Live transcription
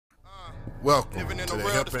Welcome to the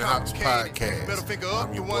Hemp and Hops Podcast.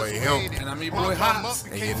 I'm your boy Hemp, and I'm your boy Hops,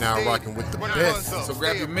 and you're now rocking with the best. So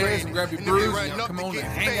grab your meds and grab your brews, and y'all come on and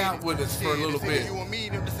hang out with us for a little bit.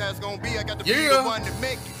 Yeah.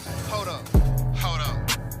 Hold up, hold up,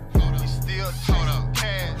 hold up. You still hold up,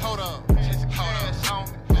 cash, hold up, chasing cash on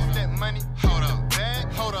me. What's that money? Hold up,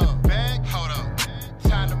 bag, hold up, bag, hold up.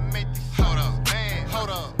 Time to make this hold up, bang, hold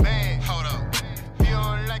up, bang, hold up. If you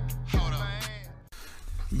don't like it, hold up.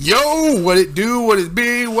 Yo, what it do, what it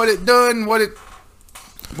be, what it done,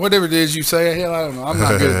 whatever it is you say. Hell, I don't know. I'm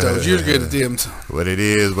not good at those. You're good at them. What it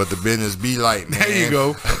is, what the business be like, man. There you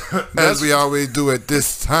go. As we always do at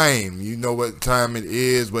this time. You know what time it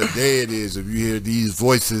is, what day it is. If you hear these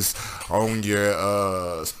voices on your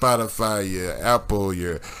Spotify, your Apple,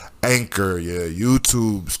 your Anchor, your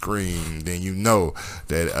YouTube screen, then you know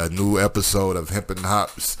that a new episode of Hemp and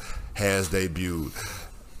Hops has debuted.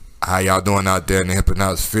 How y'all doing out there in the Hemp and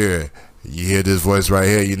Hops sphere? You hear this voice right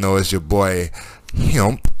here, you know it's your boy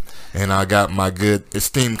Hemp, and I got my good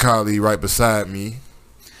esteemed colleague right beside me.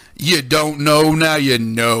 You don't know, now you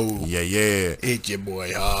know. Yeah. It's your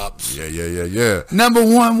boy Hops. Yeah. Number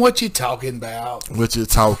one, what you talking about? What you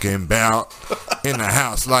talking about? In the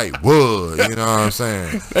house like wood, you know what I'm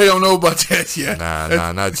saying? They don't know about that yet.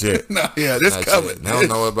 Nah, not yet. Yeah, that's coming. They don't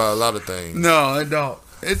know about a lot of things. No, they don't.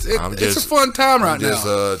 It's a fun time right now. I'm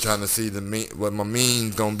just trying to see what my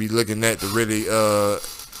meme's gonna be looking at to really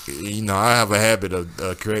you know, I have a habit of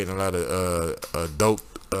creating a lot of dope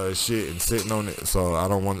shit and sitting on it, so I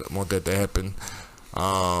don't want that to happen.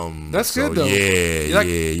 That's good though. Yeah.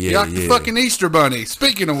 You like the fucking Easter Bunny.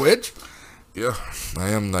 Speaking of which, yeah, I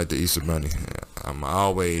am like the Easter Bunny. I'm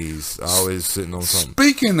always sitting on something.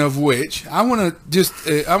 Speaking of which, I want to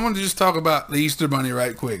just talk about the Easter Bunny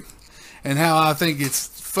right quick, and how I think it's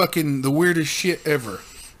fucking the weirdest shit ever.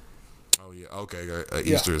 Oh yeah, okay.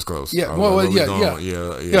 Easter is close. Yeah,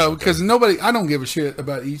 Yeah. Because I don't give a shit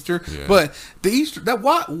about Easter, but the Easter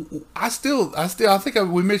I think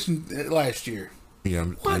we mentioned it last year. Yeah.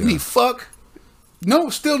 What the fuck? No,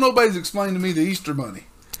 still nobody's explained to me the Easter Bunny.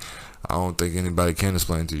 I don't think anybody can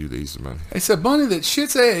explain to you the Easter Bunny. It's a bunny that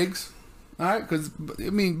shits eggs, all right? Because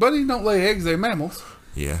bunnies don't lay eggs; they're mammals.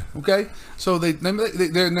 Yeah. Okay. So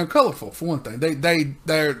they're colorful for one thing. They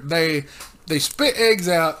spit eggs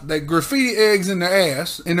out. They graffiti eggs in their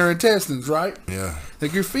ass, in their intestines, right? Yeah. They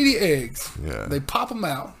graffiti eggs. Yeah. They pop them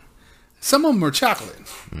out. Some of them are chocolate.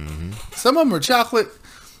 Mm-hmm. Some of them are chocolate,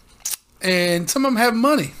 and some of them have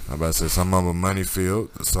money. I'm about to say some of them money filled.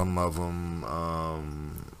 Some of them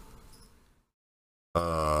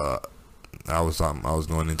I was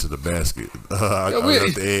going into the basket. I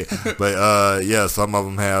left the egg. But yeah, some of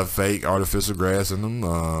them have fake artificial grass in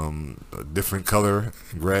them, different color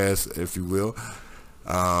grass, if you will,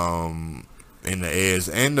 in the eggs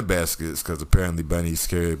and the baskets, because apparently bunnies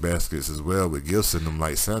carry baskets as well with gifts in them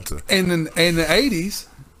like Santa. And in the 80s,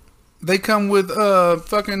 they come with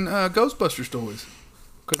fucking Ghostbusters toys.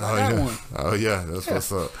 Oh yeah, that's what's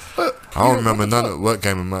up. But, I don't remember none of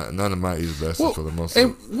my Easter baskets for the most part.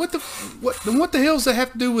 And what the hell does that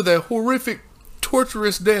have to do with a horrific,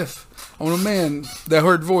 torturous death on a man that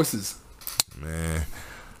heard voices? Man,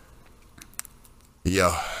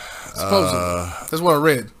 yeah. Supposedly, that's what I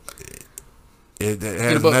read. It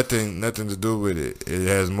has nothing to do with it. It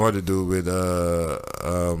has more to do with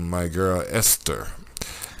my girl Esther.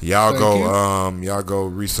 Y'all go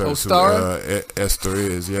research who Esther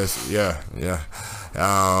is.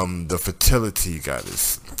 The fertility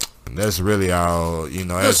goddess. That's really all, you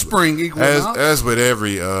know. The spring equinox. As with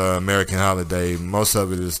every American holiday, most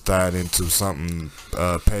of it is tied into something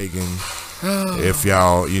pagan. If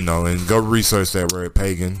y'all, you know, and go research that word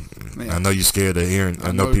pagan. Man. I know you're scared of hearing.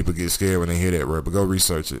 I know people get scared when they hear that word, but go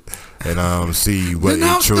research it and see what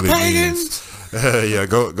it truly means. Yeah,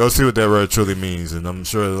 go see what that word truly means, and I'm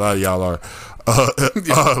sure a lot of y'all are.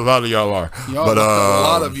 A lot of y'all are. But a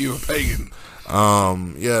lot of you are pagan.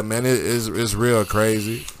 Yeah, man, it's real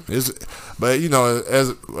crazy. But you know,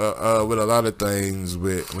 as with a lot of things,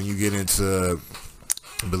 when you get into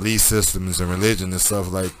belief systems and religion and stuff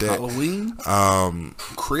like that, Halloween,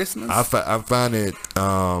 Christmas, I find it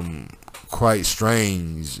quite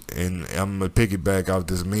strange, and I'm gonna piggyback off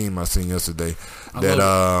this meme I seen yesterday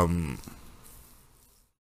that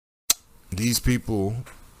these people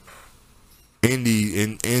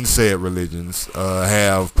in said religions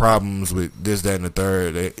have problems with this, that, and the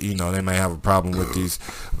third. They may have a problem with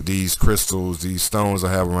these crystals, these stones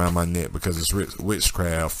I have around my neck because it's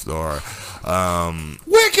witchcraft or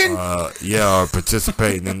Wiccan. Or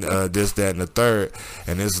participating in this, that, and the third.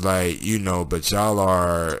 And it's like, but y'all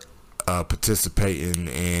are participating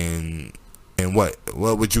in And what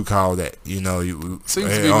would you call that? You know, you Seems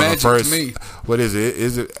to be on the magic first, to me. What is it?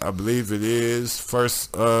 Is it? I believe it is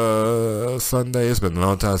first Sunday. It's been a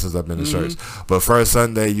long time since I've been to church, but first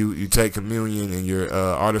Sunday you take communion and you're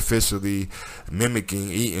artificially mimicking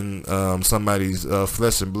eating somebody's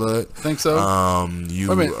flesh and blood. Think so? You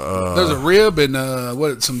Wait a minute. There's a rib and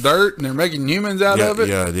some dirt, and they're making humans out of it.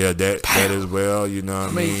 Yeah, that as well. You know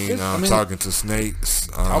what I mean? Talking to snakes.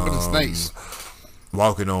 Talking to snakes.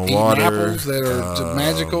 Walking on Eating water. apples that are just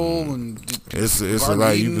magical, and it's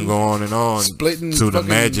like you can go on and on splitting to the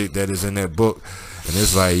magic that is in that book, and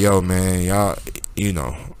it's like, yo, man, y'all, you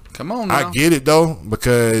know. Come on now. I get it though,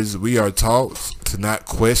 because we are taught to not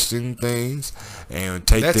question things and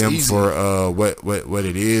take them easy. for what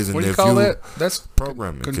it is. And What do you if call that? That's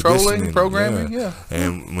programming, controlling, programming. Yeah.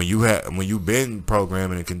 And when you've been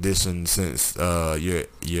programming and conditioned since your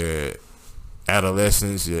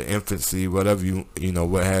adolescence, your infancy, whatever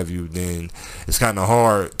what have you, then it's kind of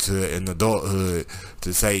hard to in adulthood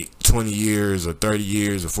to say 20 years or 30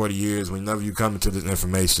 years or 40 years whenever you come into this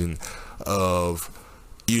information of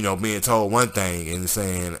being told one thing and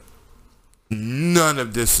saying none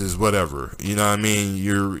of this is whatever, you know what I mean.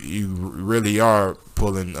 You really are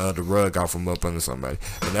pulling the rug out from up under somebody,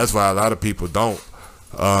 and that's why a lot of people don't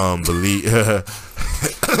believe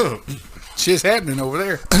shit's happening over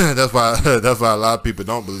there. that's why a lot of people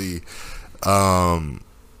don't believe,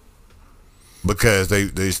 because they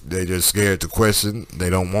just scared to question. They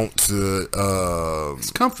don't want to.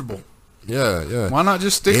 It's comfortable. Yeah. Why not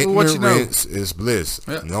just stick with what you know? Ignorance is bliss.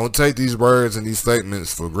 Yeah. Don't take these words and these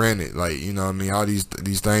statements for granted. Like, you know what I mean? All these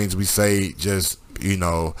things we say just,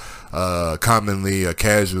 commonly or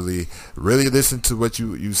casually. Really listen to what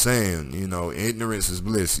you saying. Ignorance is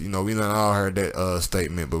bliss. We done all heard that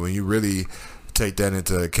statement, but when you really take that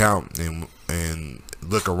into account and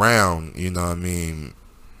look around, you know what I mean,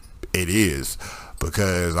 it is.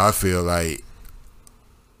 Because I feel like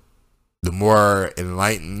the more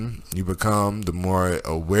enlightened you become, the more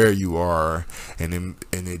aware you are, and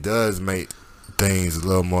it does make things a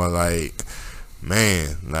little more like,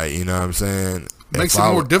 man, like, you know what I'm saying? Makes it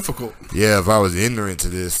more difficult. Yeah, if I was ignorant to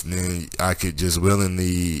this, then I could just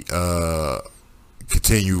willingly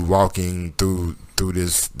continue walking through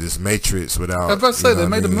this matrix without. I was about to say they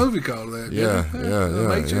made a movie called that. Yeah.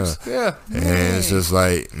 Matrix. Yeah. And it's just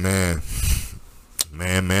like, man.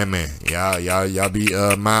 Y'all be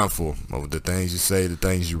mindful of the things you say, the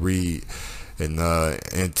things you read, and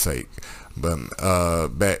intake. But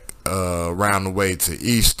back around the way to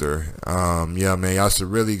Easter, man, y'all should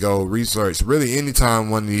really go research. Really, anytime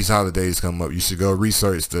one of these holidays come up, you should go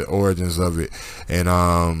research the origins of it, and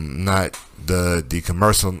not the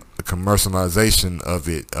commercialization of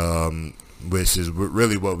it. Which is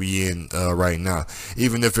really what we in right now.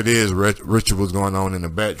 Even if it is rituals going on in the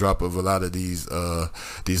backdrop of a lot of these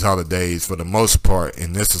holidays, for the most part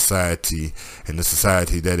in this society,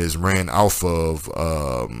 that is ran off of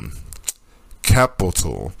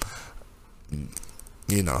capital,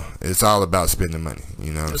 it's all about spending money.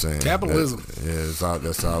 You know what I'm saying? Capitalism.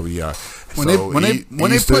 That's all we are. When they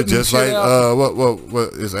put just shit like out,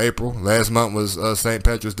 what is April? Last month was St.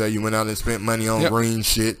 Patrick's Day. You went out and spent money on green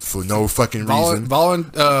shit for no fucking reason.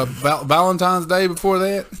 Valentine's Day before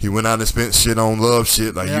that. You went out and spent shit on love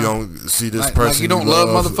shit. Like, you don't see this person. Like you don't love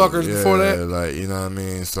motherfuckers before that. Like, you know what I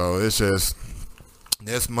mean? So it's just.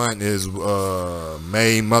 This month is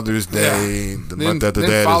May, Mother's Day. The month after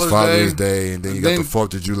that is Father's Day, and then you got the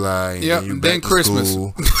 4th of July, and then Christmas.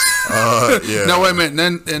 School. No, wait a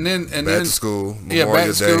minute. And then back to school. Back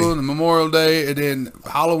to school, and Memorial Day, and then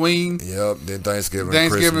Halloween. Yep. Then Thanksgiving,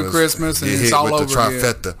 Christmas, and it's all over the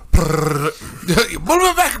trifecta.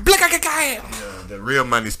 Again. The real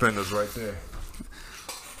money spenders right there.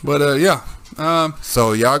 But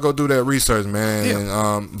so y'all go do that research, man.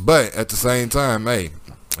 Yeah. And, but at the same time, hey,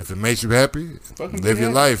 if it makes you happy, live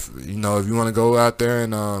your life. If you want to go out there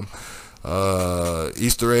and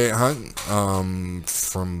Easter egg hunt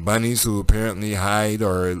from bunnies who apparently hide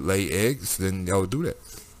or lay eggs, then do that.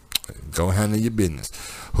 Go handle your business.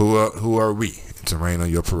 Who are we to rain on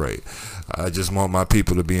your parade? I just want my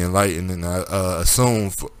people to be enlightened, and I assume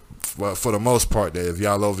for the most part that if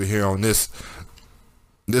y'all over here on this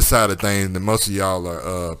side of things, then most of y'all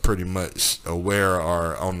are pretty much aware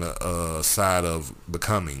or on the side of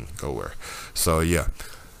becoming aware. So yeah.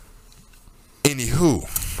 Anywho,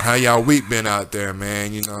 how y'all week been out there,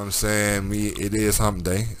 man? You know what I'm saying? It is hump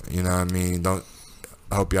day. You know what I mean? I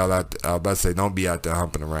hope y'all out. I was about to say don't be out there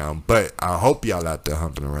humping around, but I hope y'all out there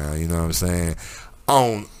humping around. You know what I'm saying?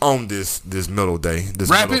 on this middle day. This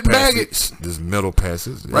Wrap middle it and bag passage, this middle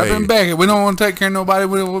passage. Wrap it and bag it. We don't want to take care of nobody.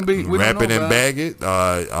 We don't want to be. We Wrap don't it know and about bag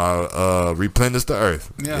it. Replenish the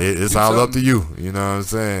earth. Yeah, It's get all up to something. you. You know what I'm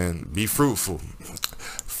saying? Be fruitful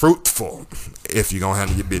if you're gonna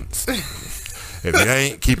handle your business. If you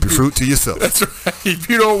ain't, keep your fruit to yourself. That's right. If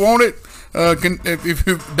you don't want it, if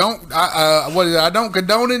you don't, what is it? I don't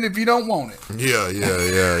condone it if you don't want it.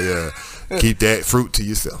 Yeah. Keep that fruit to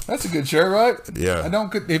yourself. That's a good shirt, right? Yeah.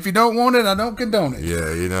 If you don't want it, I don't condone it.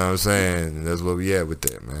 Yeah, you know what I'm saying? That's where we at with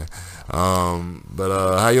that, man.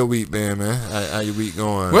 But how your week been, man? How your week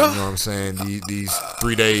going? Well, you know what I'm saying? These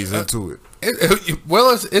 3 days into it.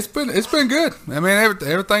 It's been good. I mean,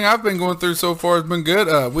 everything I've been going through so far has been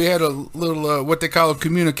good. We had a little what they call a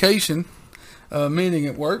communication meeting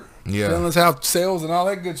at work. Yeah. Telling us how sales and all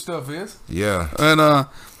that good stuff is. Yeah.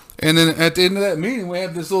 And then at the end of that meeting, we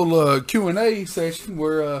have this little Q&A session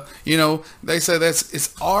where they say this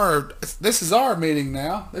is our meeting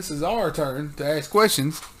now. This is our turn to ask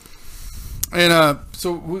questions. And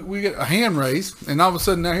so we get a hand raised, and all of a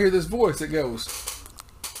sudden I hear this voice that goes,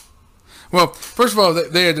 well, first of all,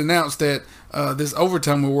 they had announced that this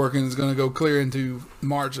overtime we're working is going to go clear into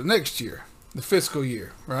March of next year, the fiscal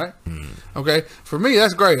year, right? Okay, for me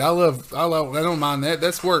that's great. I don't mind that.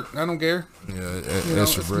 That's work. I don't care. Yeah,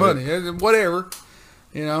 It's money, whatever.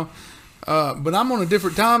 But I'm on a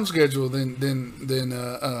different time schedule than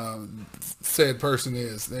said person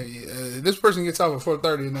is. This person gets off at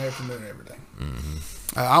 4:30 in the afternoon every day.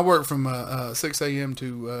 I work from 6 a.m.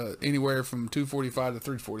 to anywhere from 2:45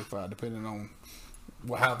 to 3:45, depending on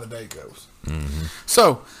how the day goes.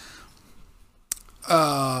 So,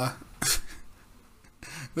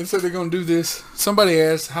 they said they're going to do this. Somebody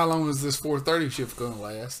asked, how long is this 4:30 shift going to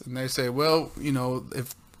last? And they say, well,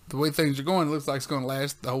 if the way things are going, it looks like it's going to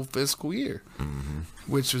last the whole fiscal year,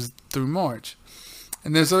 which was through March.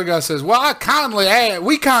 And then this other guy says, well,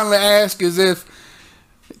 we kindly ask is if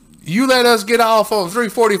you let us get off on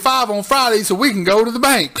 3:45 on Friday so we can go to the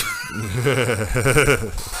bank.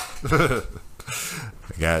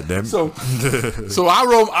 God damn it. So I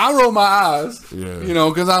roll my eyes, Yeah.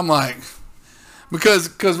 because I'm like,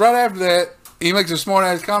 because right after that, he makes a smart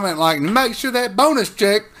ass comment like, make sure that bonus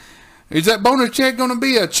check, is that bonus check going to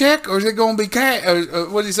be a check or is it going to be cash?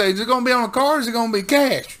 What did he say? Is it going to be on a card or is it going to be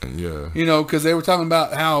cash? Yeah. Because they were talking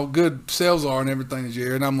about how good sales are and everything this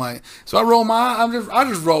year. And I'm like, so I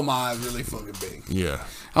just roll my eyes really fucking big. Yeah.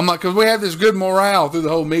 I'm like, because we have this good morale through the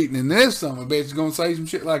whole meeting. And this son of a bitch is going to say some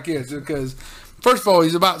shit like this. Because, first of all,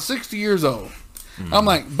 he's about 60 years old. I'm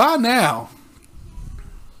like, by now,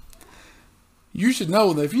 you should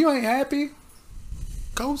know that if you ain't happy,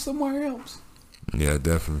 go somewhere else. Yeah,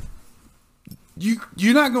 definitely.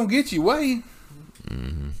 You're not gonna get your way.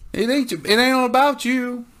 It ain't all about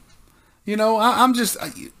you. I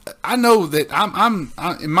know that I'm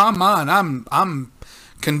in my mind I'm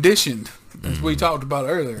conditioned, as we talked about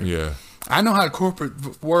earlier. Yeah. I know how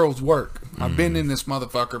corporate worlds work. I've been in this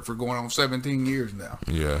motherfucker for going on 17 years now.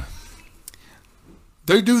 Yeah.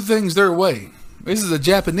 They do things their way. This is a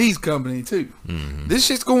Japanese company too. This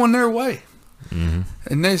shit's going their way.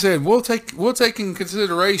 And they said we'll take in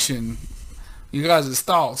consideration you guys'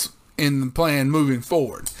 thoughts in the plan moving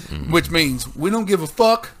forward, which means we don't give a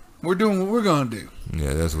fuck. We're doing what we're gonna do.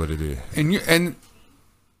 Yeah, that's what it is. And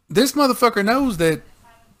this motherfucker knows that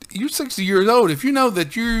you're 60 years old. If you know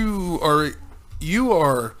that you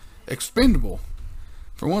are expendable,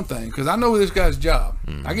 for one thing, because I know this guy's job.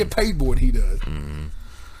 I get paid for what he does.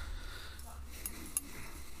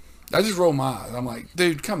 I just roll my eyes. I'm like,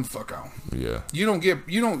 dude, come the fuck on. Yeah. You don't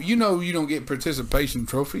get participation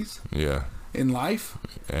trophies Yeah. in life.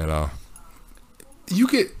 At all. We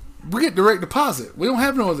get direct deposit. We don't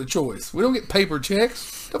have no other choice. We don't get paper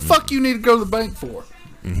checks. The fuck you need to go to the bank for?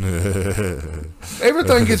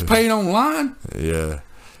 Everything gets paid online. Yeah.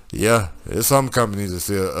 Yeah, there's some companies that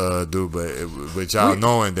still do, but y'all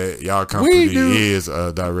knowing that y'all company is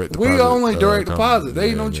direct deposit. We only direct deposit. There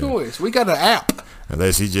ain't no Yeah. choice. We got an app.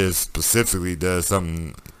 Unless he just specifically does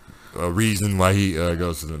something, a reason why he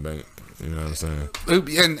goes to the bank. You know what I'm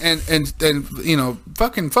saying? And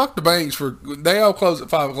fucking fuck the banks they all close at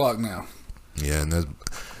 5:00 now. Yeah, and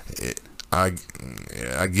I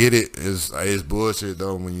get it. It's bullshit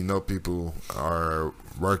though when you know people are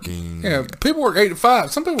working. Yeah, people work 8 to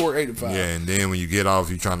 5. Some people work 8 to 5. Yeah, and then when you get off,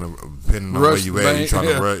 you trying to depending on Rush where you the at, you bank, trying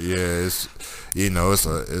yeah. to rush. Yeah,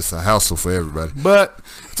 it's a hassle for everybody. But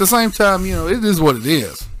at the same time, it is what it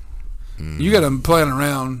is. You got to plan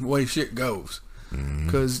around the way shit goes.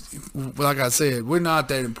 Because, like I said, we're not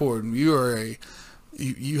that important.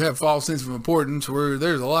 You have false sense of importance where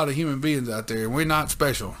there's a lot of human beings out there, and we're not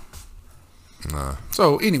special. Nah.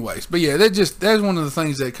 So, anyways, but yeah, that's one of the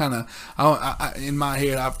things that kind of, in my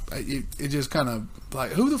head, it just kind of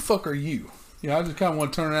like, who the fuck are you? You know, I just kind of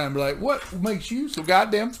want to turn around and be like, what makes you so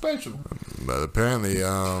goddamn special? But apparently,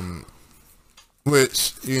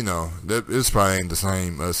 which, you know, this probably ain't the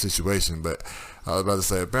same situation, but I was about to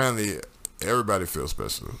say, apparently, everybody feels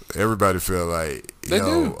special. Everybody feel like, They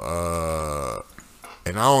do.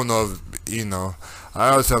 And I don't know if, you know,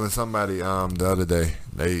 I was telling somebody the other day,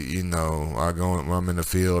 you know, when I'm in the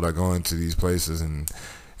field, I go into these places and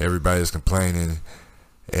everybody's complaining.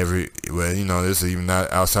 Well, you know, this is even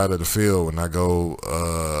not outside of the field. When I go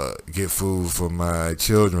get food for my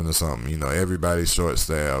children or something, you know, everybody's short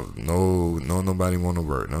staffed. Nobody want to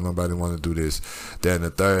work. Nobody want to do this, that, and the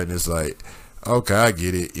third. And it's like, okay, I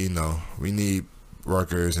get it. You know, we need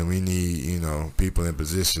workers and we need, you know, people in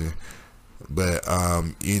position. But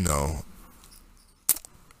you know,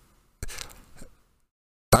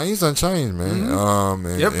 things done changed, man.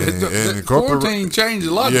 Mm-hmm. And quarantine changed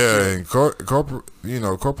a lot. Yeah, and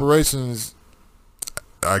corporations.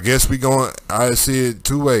 I guess I see it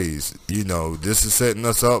two ways. You know, this is setting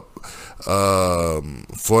us up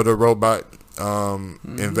for the robot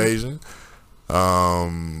invasion.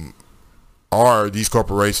 Or these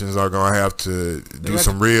corporations are gonna have to do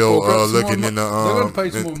some real looking in the they're gonna pay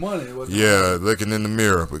some more money. Looking in the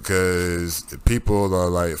mirror, because people are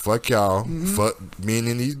like, fuck y'all, fuck being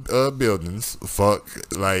in these buildings, fuck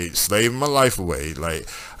like slaving my life away. Like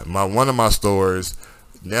one of my stores,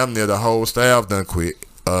 damn near the whole staff done quit.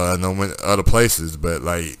 And I went other places, but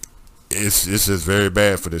like it's just very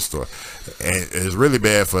bad for this store, and it's really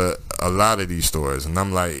bad for a lot of these stores. And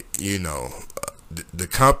I'm like, you know, the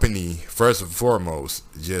company, first and foremost,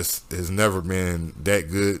 just has never been that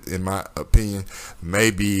good, in my opinion.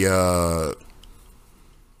 Maybe about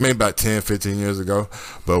 10, 15 years ago.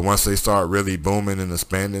 But once they start really booming and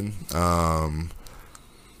expanding, I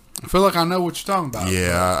feel like I know what you're talking about.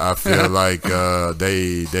 Yeah, I feel like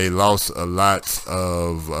they lost a lot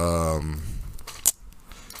of...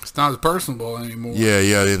 it's not as personable anymore. Yeah,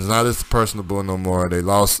 it's not as personable no more. They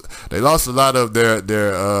lost a lot of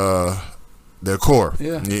their core.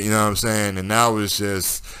 Yeah. You know what I'm saying? And now it's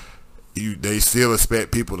just they still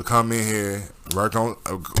expect people to come in here,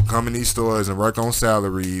 come in these stores and work on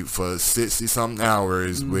salary for 60 something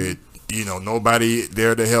hours with, you know, nobody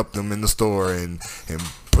there to help them in the store and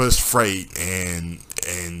push freight and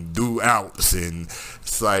do outs. And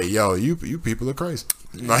it's like, yo, you people are crazy.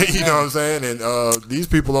 Like, you know what I'm saying? And these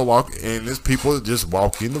people are just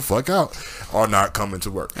walking the fuck out, or not coming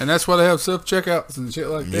to work. And that's why they have self-checkouts and shit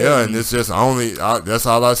like that. Yeah, and it's just that's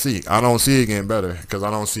all I see. I don't see it getting better, because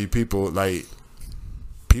I don't see people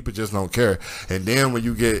just don't care. And then when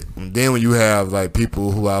you have like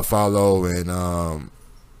people who I follow and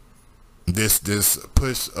this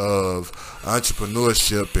push of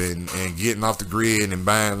entrepreneurship and getting off the grid and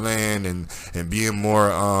buying land and being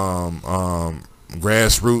more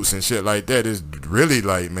grassroots and shit like that, is really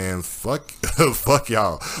like, man, fuck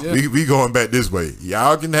y'all. Yeah. We going back this way.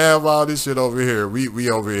 Y'all can have all this shit over here. We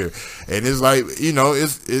over here. And it's like, you know,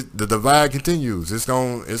 the divide continues. It's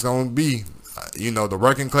gonna be, you know, the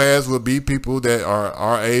working class will be people that are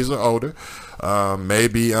our age or older.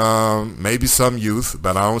 Maybe some youth,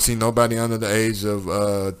 but I don't see nobody under the age of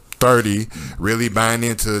 30 really buying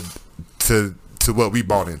into what we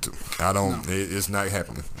bought into. It's not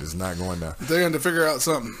happening. It's not going down. They're going to figure out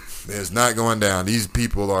something. It's not going down. These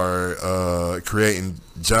people are creating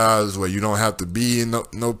jobs where you don't have to be in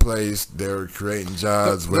no place. They're creating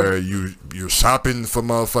jobs where you're shopping for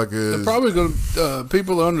motherfuckers. They're probably going to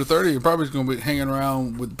people under 30 are probably going to be hanging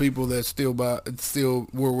around with people that still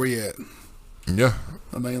where we at. Yeah.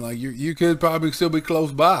 I mean, like you could probably still be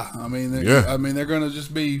close by. I mean, they're going to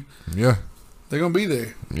just be. Yeah. They're going to be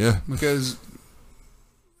there. Yeah.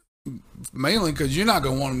 Mainly because you're not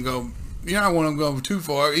going to want them to go. You're not want them to go too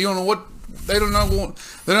far. You don't know what they're not going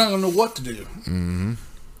to know what to do. Mm-hmm.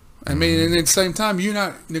 I mean, and at the same time,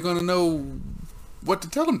 they're going to know what to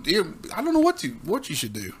tell them. I don't know what you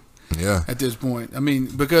should do. Yeah. At this point, I mean,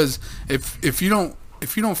 because if you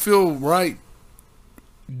don't feel right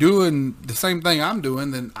doing the same thing I'm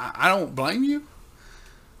doing, then I don't blame you,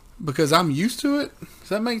 because I'm used to it. Does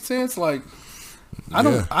that make sense? Like,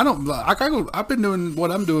 I've been doing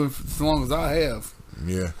what I'm doing for as long as I have.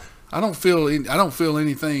 Yeah. I don't feel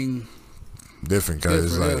anything different,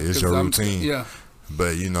 because it's your routine. Yeah.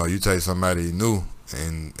 But you know, you take somebody new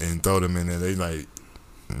and throw them in there, they like,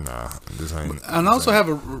 nah, this ain't. And I also have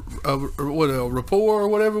a rapport or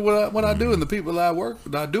whatever what I do, and the people that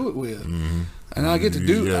I do it with. Mm-hmm. And I get to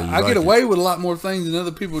do. I get away with a lot more things than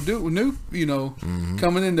other people do. New,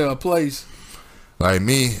 coming into a place. Like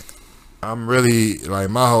me, I'm really like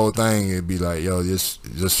my whole thing. It'd be like, yo, just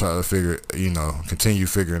try to continue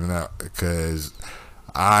figuring it out because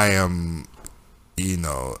I am,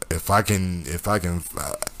 if I can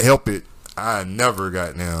help it, I never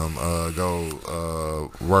goddamn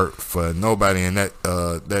go work for nobody in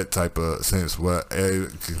that type of sense. What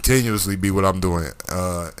continuously be what I'm doing.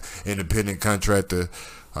 Independent contractor.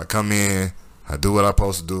 I come in, I do what I'm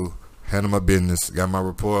supposed to do, handle my business, got my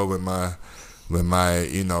rapport with my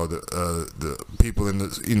the people in the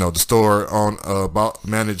the store on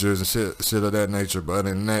managers and shit of that nature. But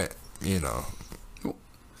other than that,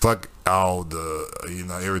 fuck all the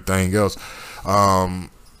everything else.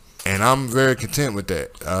 And I'm very content with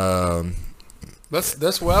that.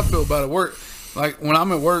 That's what I feel about it. Work, like when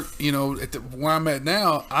I'm at work, where I'm at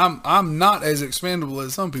now, I'm not as expendable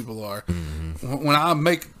as some people are. Mm-hmm. When I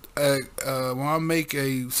make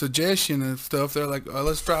a suggestion and stuff, they're like,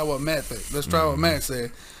 let's try what Matt thinks. Let's try what Matt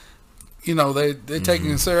said. They take in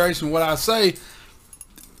consideration what I say.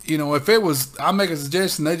 If it was, I make a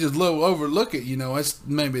suggestion, they just overlook it. It's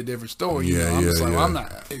maybe a different story. I'm just like, well, I'm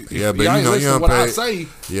not. Yeah, but you don't what I say.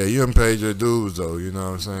 Yeah, you done paid your dues though. You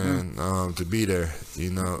know what I'm saying? To be there.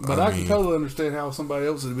 But I can totally understand how somebody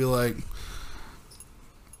else would be like,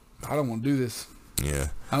 I don't want to do this. Yeah,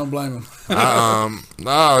 I don't blame them. I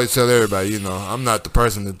always tell everybody, I'm not the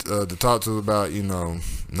person to talk to about,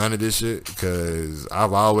 none of this shit because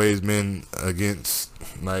I've always been against,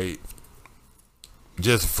 like,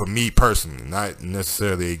 just for me personally, not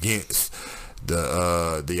necessarily against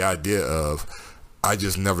the idea of. I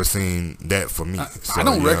just never seen that for me. I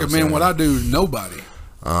don't recommend what I do to nobody.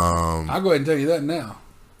 I'll go ahead and tell you that now.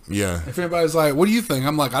 Yeah. If anybody's like, "What do you think?"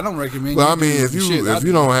 I'm like, "I don't recommend." Well, I mean, if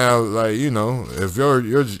you don't have like if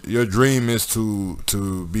your dream is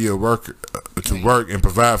to be a worker, to work and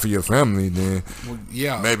provide for your family, then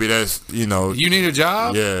maybe that's you need a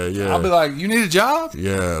job. Yeah. I'll be like, "You need a job."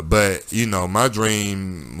 Yeah, but my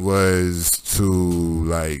dream was to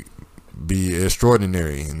like be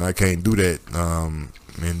extraordinary, and I can't do that.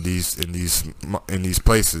 In these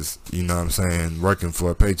places, you know what I'm saying, working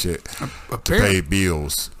for a paycheck to pay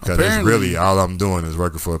bills, because it's really all I'm doing is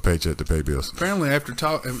working for a paycheck to pay bills. Apparently, after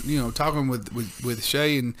talking with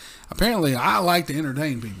Shay, and apparently I like to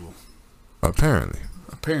entertain people. Apparently,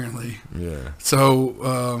 yeah.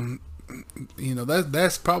 So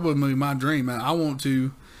that's probably my dream. I want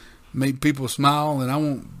to make people smile, and I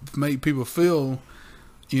want to make people feel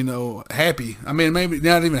happy. I mean, maybe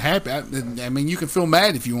not even happy. I mean, you can feel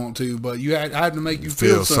mad if you want to, but I have to make you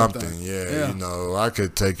feel something. Yeah, I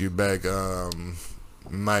could take you back.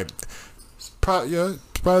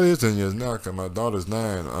 Probably is 10 years now, because my daughter's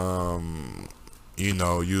 9. You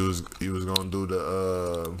was gonna do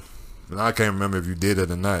the. I can't remember if you did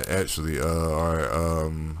it or not, actually, or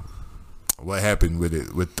what happened with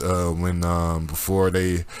it when before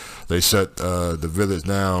they shut the village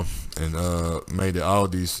down and made it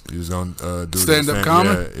Aldi's. He was gonna do stand-up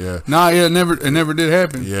comedy. Yeah. Nah, yeah, it never did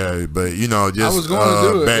happen. Yeah, but just I was going to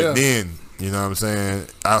do it, back then. You know what I'm saying?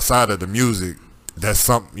 Outside of the music, that's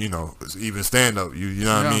something. Even stand-up. You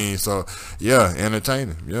know what I mean? So yeah,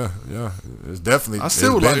 entertaining. Yeah. It's definitely. I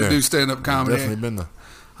still would like to do stand-up comedy. Definitely been there.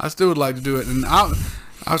 I still would like to do it, and I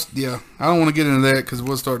don't want to get into that because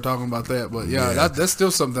we'll start talking about that. But that's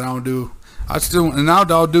still something I would do. I'll do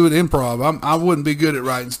it improv. I wouldn't be good at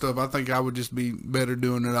writing stuff. I think I would just be better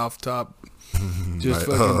doing it off the top. Just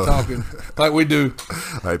fucking talking like we do.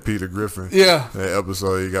 Like Peter Griffin. Yeah. That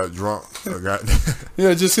episode he got drunk.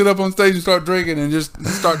 Yeah, just sit up on stage and start drinking and just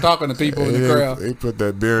start talking to people in the crowd. He put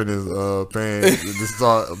that beer in his pants and just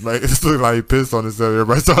started it looked like he pissed on himself.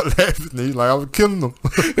 Everybody started laughing. He's like, I was killing them.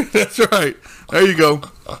 That's right. There you go.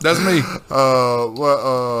 That's me.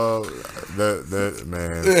 That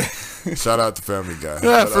man. Shout out to Family Guy.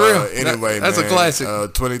 Yeah, for real. Anyway, that's a classic.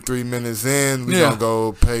 23 minutes in, we gonna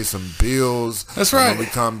go pay some bills. That's right. When we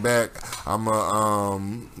come back, I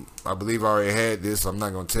believe I already had this. I'm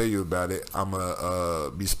not gonna tell you about it. I'm gonna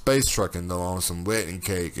be space trucking though on some wedding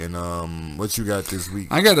cake. And what you got this week?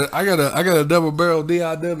 I got a double barrel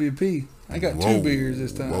DIWP. I got 2 beers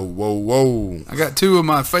this time. Whoa. I got 2 of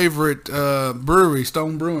my favorite brewery,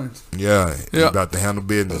 Stone Brewing. Yeah. You about to handle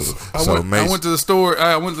business. I went to the store.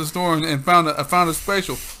 I went to the store and found a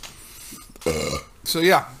special. So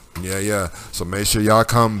yeah. Yeah. So make sure y'all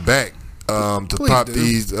come back to please pop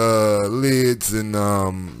these lids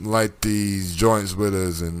and light these joints with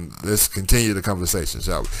us, and let's continue the conversation,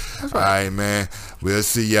 shall we? That's right. All right, man. We'll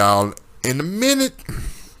see y'all in a minute.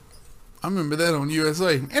 I remember that on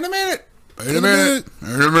USA. In a minute. In a minute.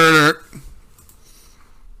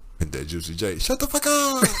 And that Juicy J. Shut the fuck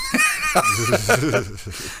up.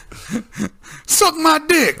 suck my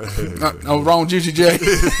dick. Oh, wrong, Juicy J.